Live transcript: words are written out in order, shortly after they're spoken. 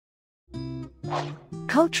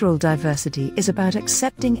Cultural diversity is about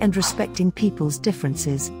accepting and respecting people's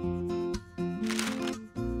differences.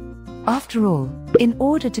 After all, in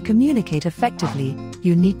order to communicate effectively,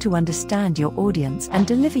 you need to understand your audience and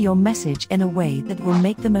deliver your message in a way that will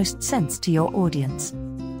make the most sense to your audience.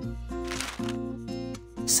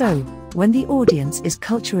 So, when the audience is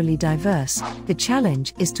culturally diverse, the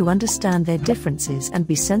challenge is to understand their differences and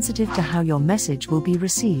be sensitive to how your message will be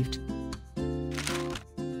received.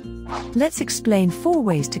 Let's explain 4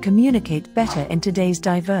 ways to communicate better in today's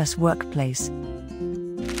diverse workplace.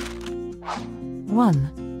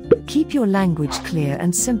 1. Keep your language clear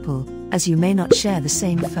and simple, as you may not share the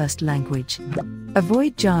same first language.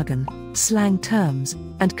 Avoid jargon, slang terms,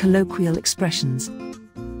 and colloquial expressions.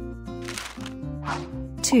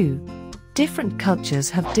 2. Different cultures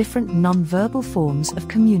have different non-verbal forms of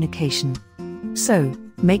communication. So,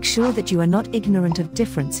 make sure that you are not ignorant of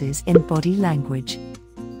differences in body language.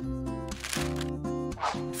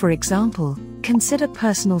 For example, consider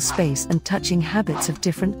personal space and touching habits of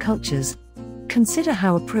different cultures. Consider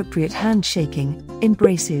how appropriate handshaking,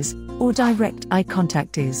 embraces, or direct eye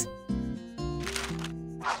contact is.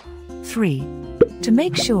 3. To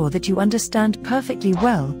make sure that you understand perfectly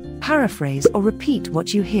well, paraphrase or repeat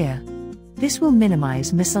what you hear. This will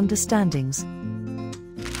minimize misunderstandings.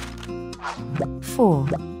 4.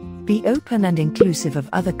 Be open and inclusive of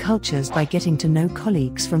other cultures by getting to know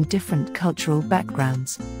colleagues from different cultural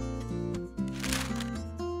backgrounds.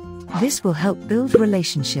 This will help build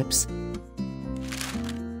relationships.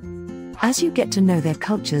 As you get to know their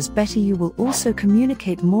cultures better, you will also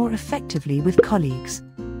communicate more effectively with colleagues.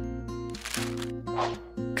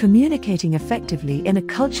 Communicating effectively in a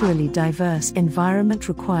culturally diverse environment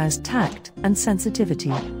requires tact and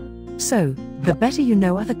sensitivity. So, the better you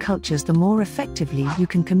know other cultures, the more effectively you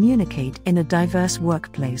can communicate in a diverse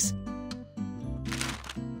workplace.